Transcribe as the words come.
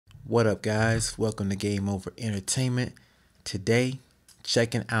What up, guys? Welcome to Gameover Entertainment. Today,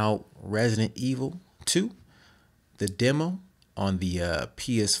 checking out Resident Evil 2, the demo on the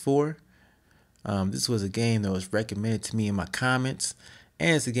PS4. This was a game that was recommended to me in my comments,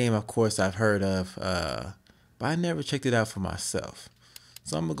 and it's a game, of course, I've heard of, but I never checked it out for myself.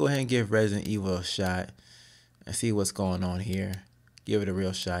 So I'm gonna go ahead and give Resident Evil a shot and see what's going on here. Give it a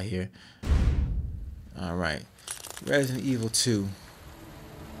real shot here. All right, Resident Evil 2.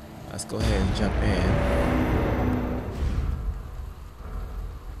 Let's go ahead and jump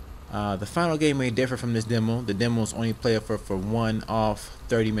in. The final game may differ from this demo. The demo is only playable for one off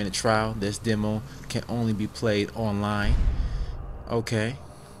 30-minute trial. This demo can only be played online. Okay.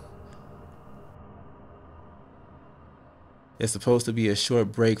 It's supposed to be a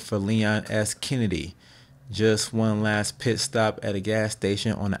short break for Leon S. Kennedy. Just one last pit stop at a gas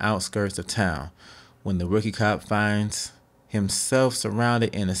station on the outskirts of town, when the rookie cop finds himself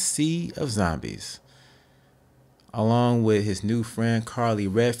surrounded in a sea of zombies. Along with his new friend Carly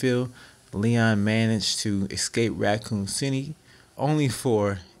Redfield, Leon managed to escape Raccoon City, only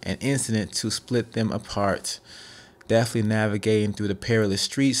for an incident to split them apart. Deftly navigating through the perilous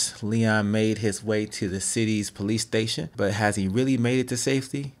streets, Leon made his way to the city's police station. But has he really made it to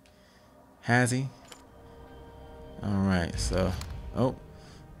safety? Has he? Alright, so,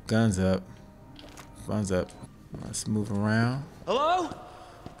 guns up. Guns up. Let's move around. Hello?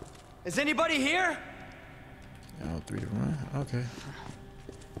 Is anybody here? Oh, 3 to run. Okay.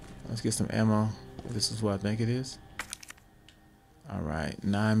 Let's get some ammo. This is what I think it is. Alright,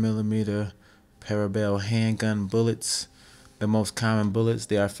 9mm Parabellum handgun bullets. The most common bullets.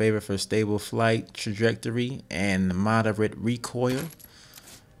 They are favored for stable flight trajectory and moderate recoil.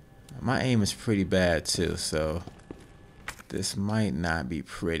 My aim is pretty bad too, so this might not be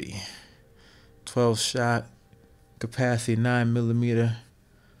pretty. 12 shot, capacity 9mm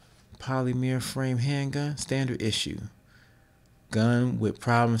polymer frame handgun, standard issue. Gun with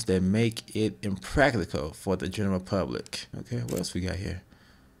problems that make it impractical for the general public. Okay, what else we got here?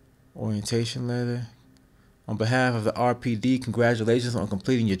 Orientation letter. On behalf of the RPD, congratulations on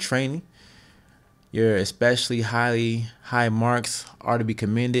completing your training. Your especially high marks are to be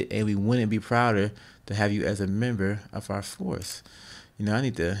commended, and we wouldn't be prouder to have you as a member of our force. You know, I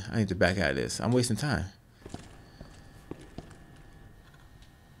need to back out of this. I'm wasting time.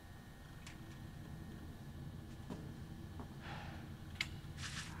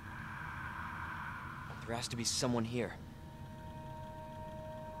 There has to be someone here.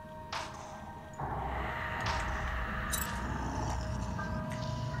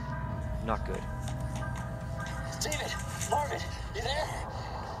 Not good. David! Marvin! You there?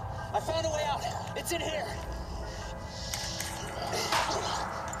 I found a way out! It's in here!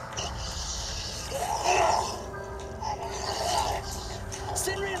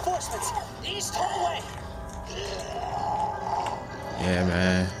 Send reinforcements! East hallway! Yeah,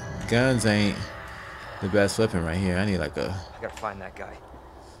 man. Guns ain't the best weapon right here. I need like I gotta find that guy.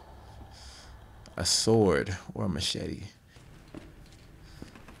 a sword or a machete.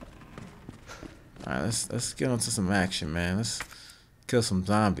 Alright, let's get on to some action, man. Let's kill some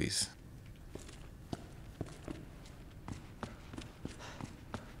zombies.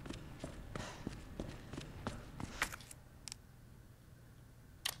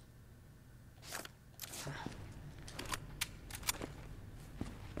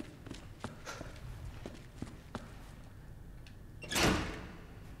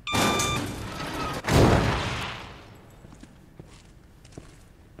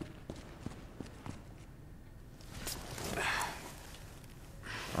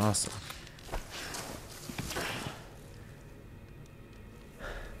 Awesome.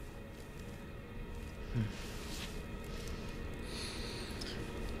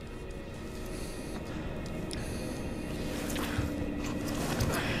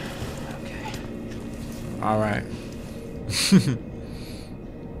 Okay. All right.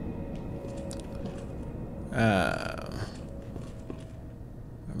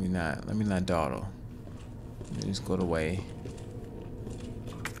 Let me not dawdle. Let me just go away.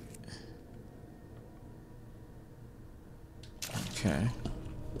 Okay.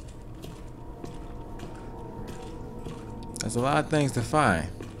 There's a lot of things to find.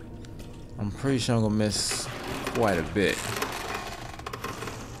 I'm pretty sure I'm gonna miss quite a bit.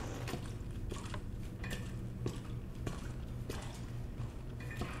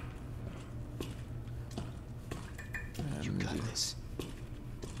 You got this.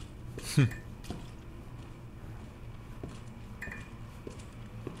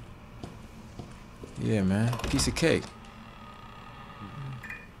 Yeah, man. Piece of cake.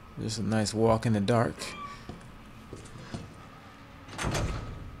 Just a nice walk in the dark.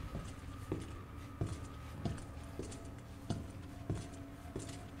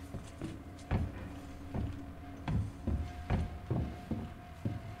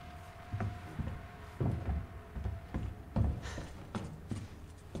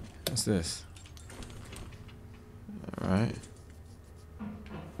 What's this? Alright.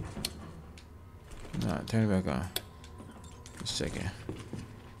 Nah, turn it back on. Just checking.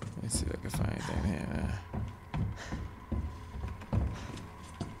 Let's see if I can find anything here.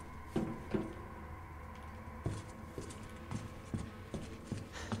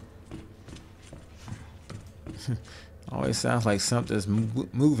 Always sounds like something's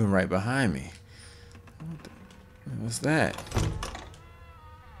moving right behind me. What's that?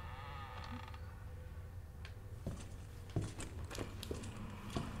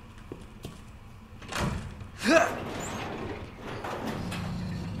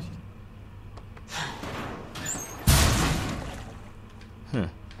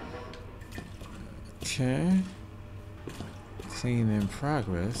 Okay. Clean in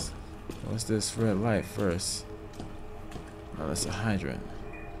progress. What's this red light first? Oh, that's a hydrant.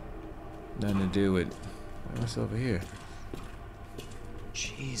 Nothing to do with what's over here.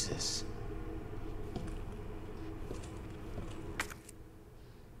 Jesus.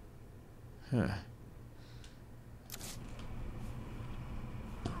 Huh.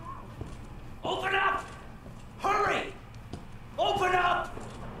 Open up! Hurry! Open up!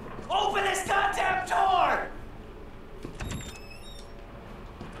 Open this goddamn door!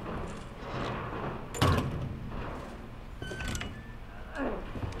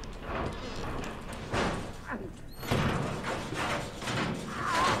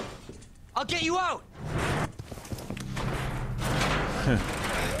 I'll get you out!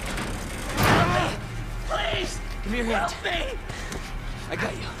 Please! Give me your hand. Help me! I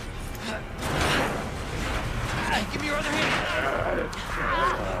got you. Give me your other hand.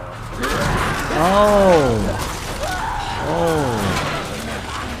 Oh! Oh!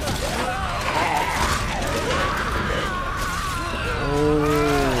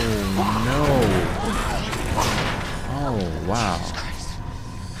 Oh no! Oh wow!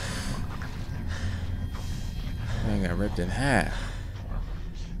 Man got ripped in half.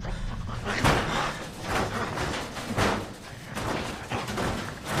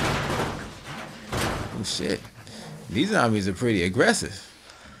 Oh shit! These zombies are pretty aggressive.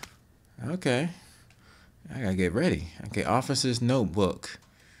 Okay. I gotta get ready. Okay, officer's notebook.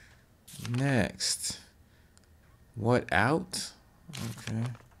 Next. What out? Okay.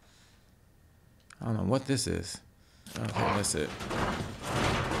 I don't know what this is. Okay, that's it.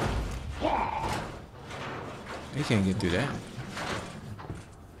 You can't get through that.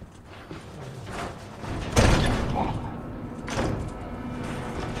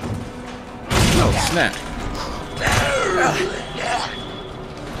 Oh, snap.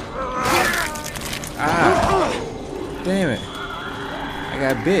 Ah, damn it. I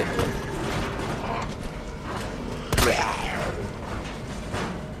got bit.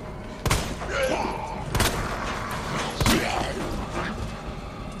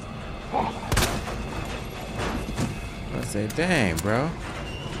 I say, dang, bro.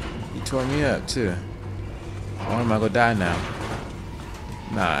 You tore me up, too. Or am I gonna die now?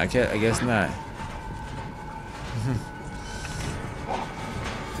 Nah, I guess not.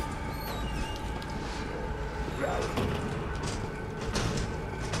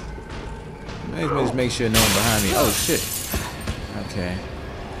 Let me just make sure no one behind me. Oh shit. Okay.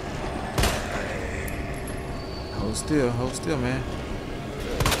 Hold still, man.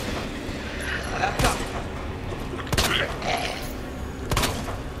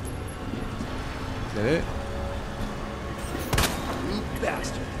 Is that it? You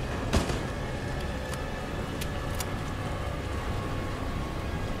bastard.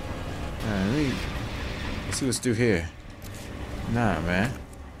 Alright, let's see what's through here. Nah, man.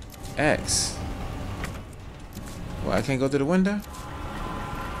 X. Well, I can't go through the window?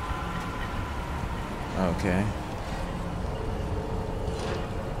 Okay.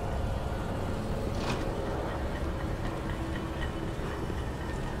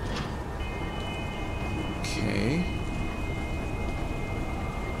 Okay.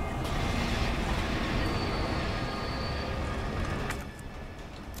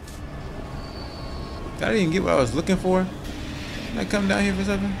 I didn't even get what I was looking for. Did I come down here for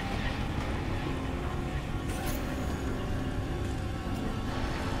something?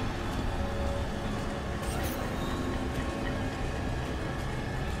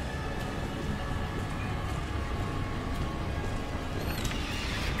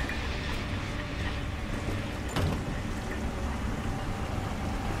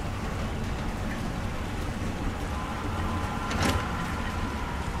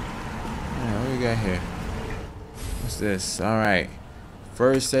 What we got here? What's this? Alright.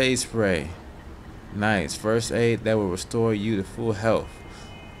 First aid spray. Nice. First aid that will restore you to full health.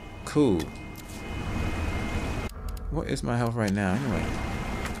 Cool. What is my health right now anyway?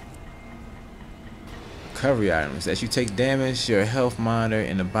 recovery items. As you take damage, your health monitor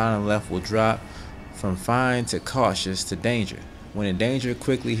in the bottom left will drop from fine to cautious to danger. When in danger,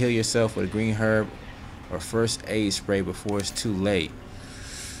 quickly heal yourself with a green herb or first aid spray before it's too late.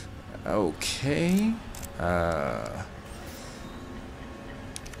 Okay.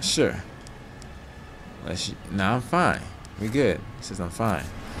 Sure. Nah, I'm fine. We good. It says I'm fine.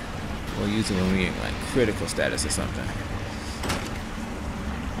 We'll use it when we're in like critical status or something.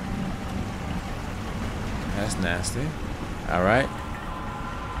 That's nasty. Alright.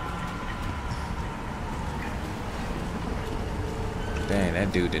 Dang,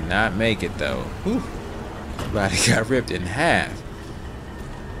 that dude did not make it though. Whew. His body got ripped in half.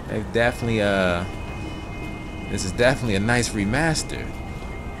 They've definitely this is definitely a nice remaster.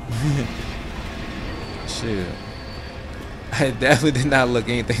 Shoot. It definitely did not look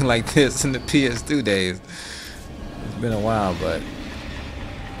anything like this in the PS2 days. It's been a while, but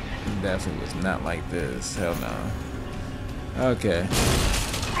it definitely was not like this. Hell no. Okay.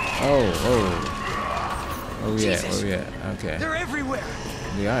 Oh yeah, oh yeah. Okay. They're everywhere.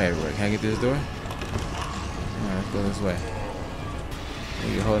 They are everywhere. Can I get through this door? Alright, let's go this way.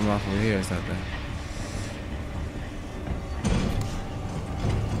 Maybe you hold them off over here or something.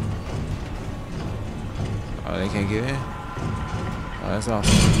 Oh, they can't get in? Oh, that's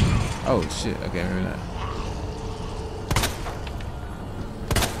awesome. Oh, shit. Okay, maybe not.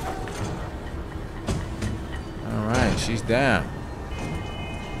 Alright, she's down.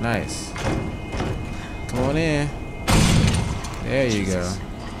 Nice. Come on in. There you go.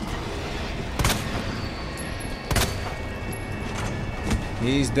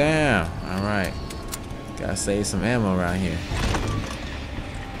 He's down. Alright. Gotta save some ammo around here.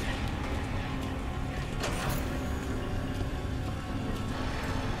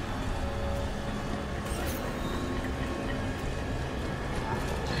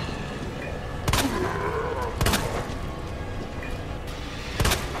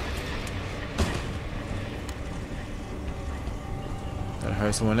 Gotta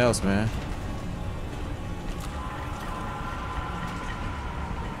hurt someone else, man.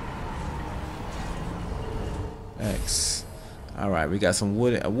 X. Alright, we got some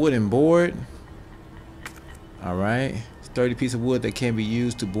wood, a wooden board. Alright. 30 piece of wood that can be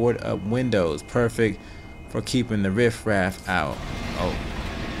used to board up windows. Perfect for keeping the riffraff out. Oh.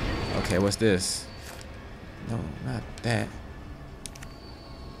 Okay, what's this? No, not that.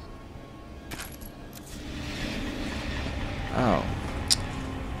 Oh.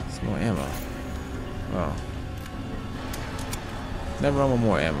 Some more ammo. Oh. Never run with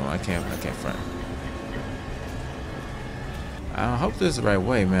more ammo. I can't front. I hope this is the right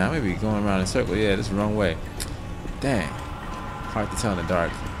way, man. I may be going around in a circle. Yeah, this is the wrong way. Dang. Hard to tell in the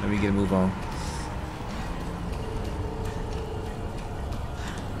dark. Let me get a move on.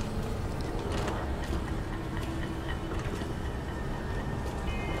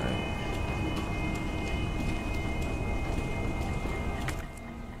 Right.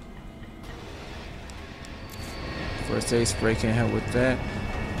 First aid spray can't help with that.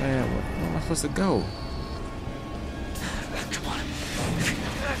 Man, where am I supposed to go?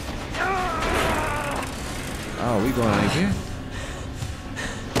 Oh, we going in here?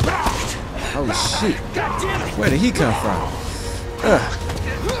 Oh shit! Where did he come from?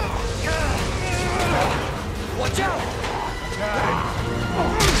 Watch out!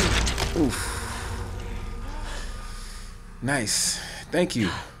 Oof. Nice. Thank you.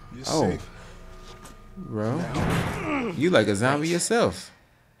 You're Oh, safe. bro, you like a zombie yourself.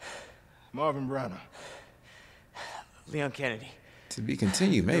 Marvin Browner. Leon Kennedy. To be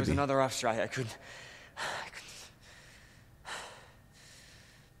continued, There was maybe. another off strike. I couldn't.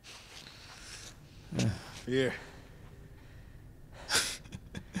 Here.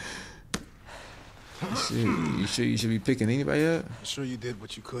 Shit, you sure you should be picking anybody up? I'm sure you did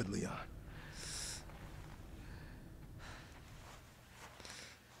what you could, Leon.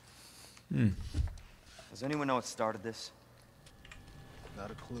 Does anyone know what started this?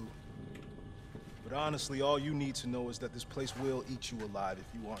 Not a clue. But honestly, all you need to know is that this place will eat you alive if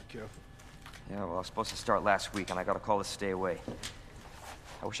you aren't careful. Yeah, well, I was supposed to start last week, and I got a call to stay away.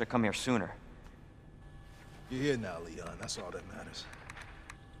 I wish I'd come here sooner. You're here now, Leon. That's all that matters.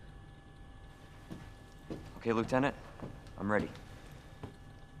 Okay, Lieutenant? I'm ready.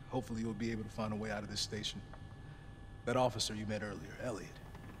 Hopefully you'll be able to find a way out of this station. That officer you met earlier, Elliot.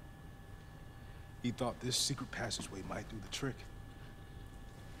 He thought this secret passageway might do the trick.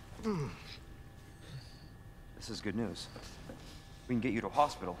 This is good news. We can get you to a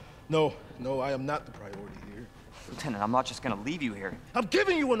hospital. No, I am not the priority here. Lieutenant, I'm not just gonna leave you here. I'm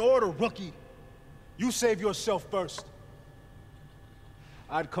giving you an order, rookie. You save yourself first.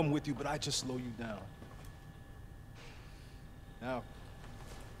 I'd come with you, but I'd just slow you down. Now,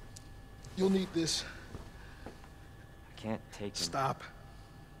 you'll need this. I can't take him. Stop.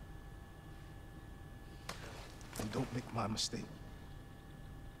 And don't make my mistake.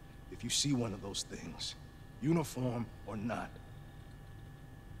 If you see one of those things, uniform or not,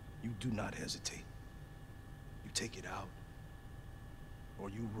 you do not hesitate. You take it out, or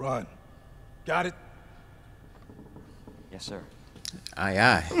you run. Got it? Yes, sir. Aye,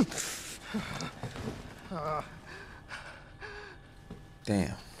 aye.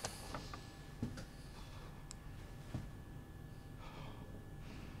 Damn.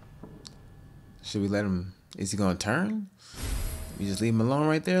 Should we let him? Is he gonna turn? You just leave him alone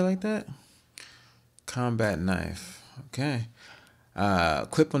right there like that? Combat knife. Okay.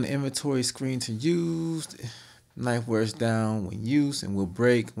 Equip on the inventory screen to use. Knife wears down when used and will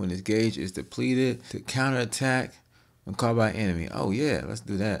break when its gauge is depleted. To counterattack when caught by an enemy. Oh yeah, let's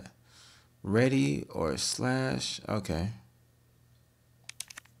do that. Ready or slash. Okay.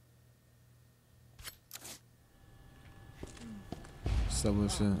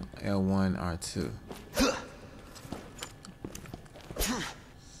 Submission L1 R2.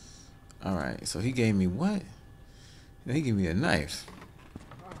 All right, so he gave me what? He gave me a knife.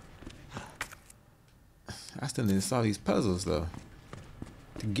 I still need to solve these puzzles though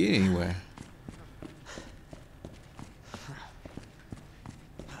to get anywhere.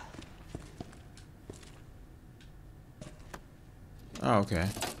 Oh, okay.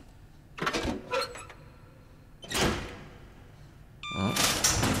 Oh.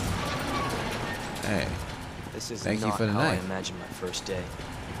 Hey. This is Thank you not for the how I knife. imagined my first day.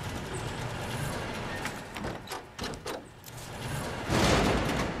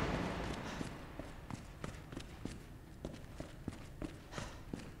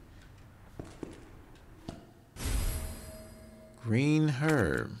 Green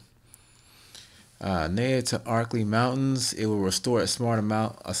herb. Native to Arkley Mountains, it will restore a small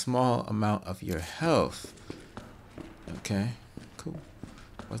amount of your health. Okay, cool.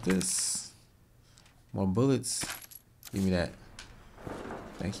 What's this? More bullets. Give me that.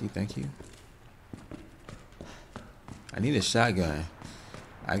 Thank you, thank you. I need a shotgun.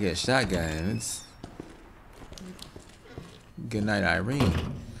 I get a shotgun and it's good night, Irene.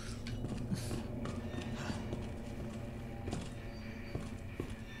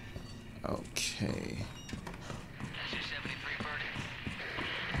 Okay.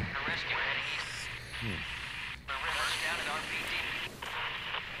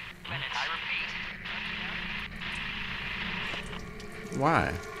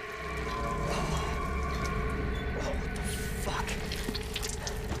 Why? Fuck.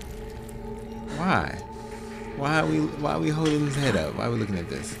 Why? Why are we holding his head up? Why are we looking at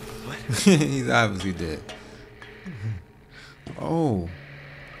this? He's obviously dead. Oh.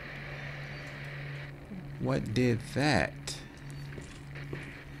 What did that?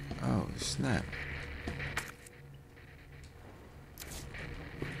 Oh, snap.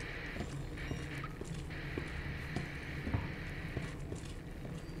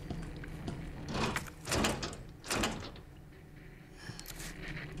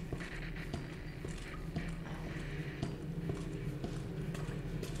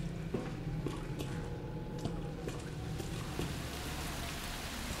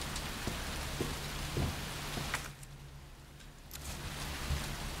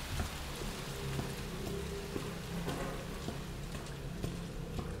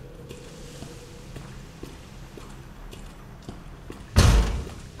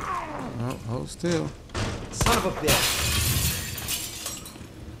 Oh, hold still. Son of a bitch.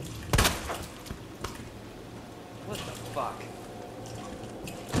 What the fuck?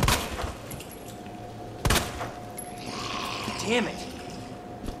 Damn it.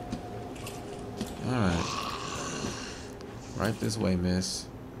 Alright. Right this way, miss.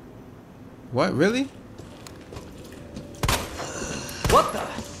 What, really? What the?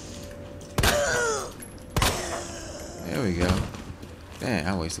 There we go.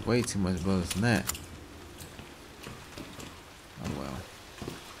 Damn, I wasted way too much bullets than that. Oh well.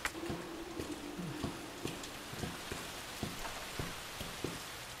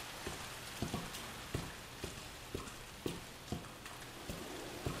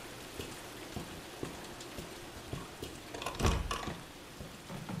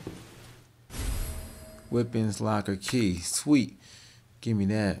 Weapons locker key. Sweet. Give me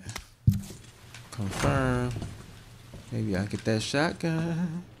that. Confirm. Maybe I get that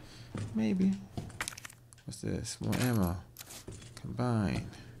shotgun. Maybe. What's this? More ammo. Combine.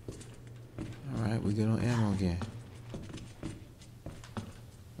 Alright, we good on ammo again.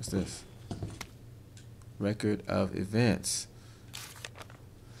 What's this? Record of events.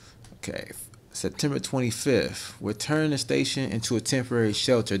 Okay. September 25th, we're turning the station into a temporary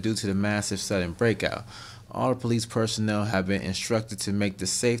shelter due to the massive sudden breakout. All the police personnel have been instructed to make the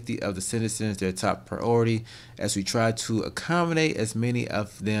safety of the citizens their top priority as we try to accommodate as many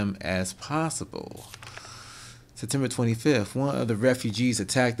of them as possible. September 25th, one of the refugees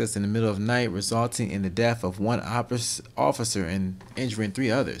attacked us in the middle of the night, resulting in the death of one officer and injuring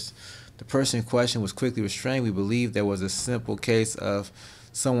 3 others. The person in question was quickly restrained. We believe there was a simple case of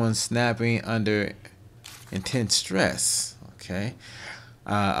someone snapping under intense stress. Okay.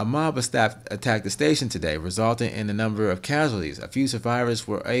 A mob of staff attacked the station today, resulting in a number of casualties. A few survivors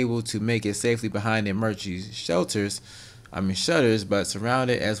were able to make it safely behind the emergency shutters, but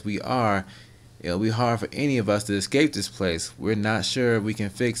surrounded as we are, it'll be hard for any of us to escape this place. We're not sure if we can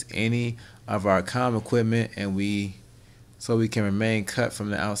fix any of our comm equipment, so we can remain cut from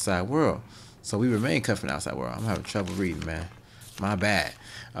the outside world. So we remain cut from the outside world. I'm having trouble reading, man. My bad.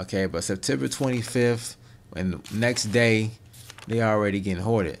 Okay, but September 25th, and next day, they already getting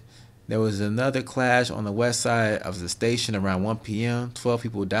hoarded. There was another clash on the west side of the station around 1 p.m. 12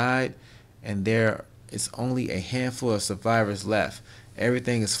 people died, and there is only a handful of survivors left.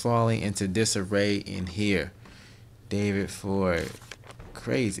 Everything is falling into disarray in here. David Ford.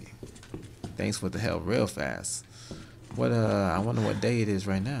 Crazy. Thanks for the help real fast. I wonder what day it is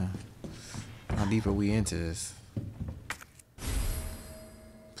right now. How deep are we into this?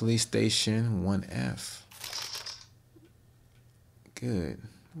 Police station 1F. Good.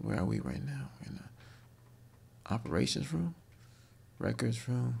 Where are we right now? In the operations room, records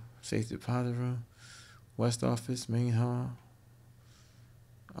room, safety deposit room, west office, main hall.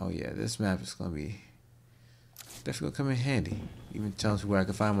 Oh yeah, this map is gonna be definitely gonna come in handy. Even tells me where I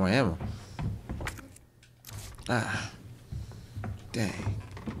can find more ammo. Ah, dang,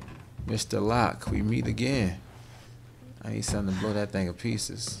 Mr. Locke, we meet again. I need something to blow that thing to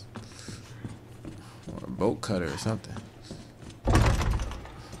pieces, or a bolt cutter or something.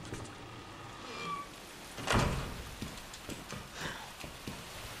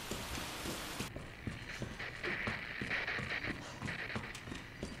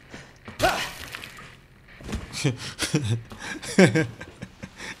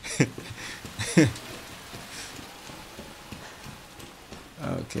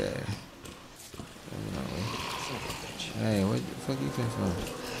 Okay. Hey, where the fuck you came from?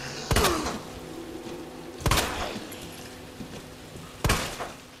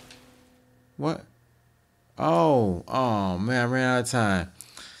 What? Oh man, I ran out of time.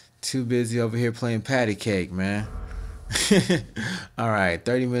 Too busy over here playing patty cake, man. Alright,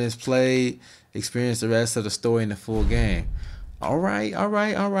 30 minutes played. Experience the rest of the story in the full game. Alright.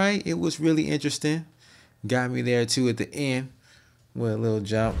 It was really interesting. Got me there too at the end with a little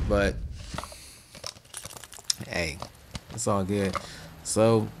jump, but hey, it's all good.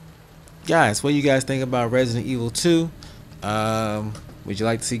 So, guys, what do you guys think about Resident Evil 2? Would you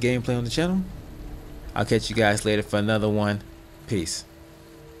like to see gameplay on the channel? I'll catch you guys later for another one. Peace.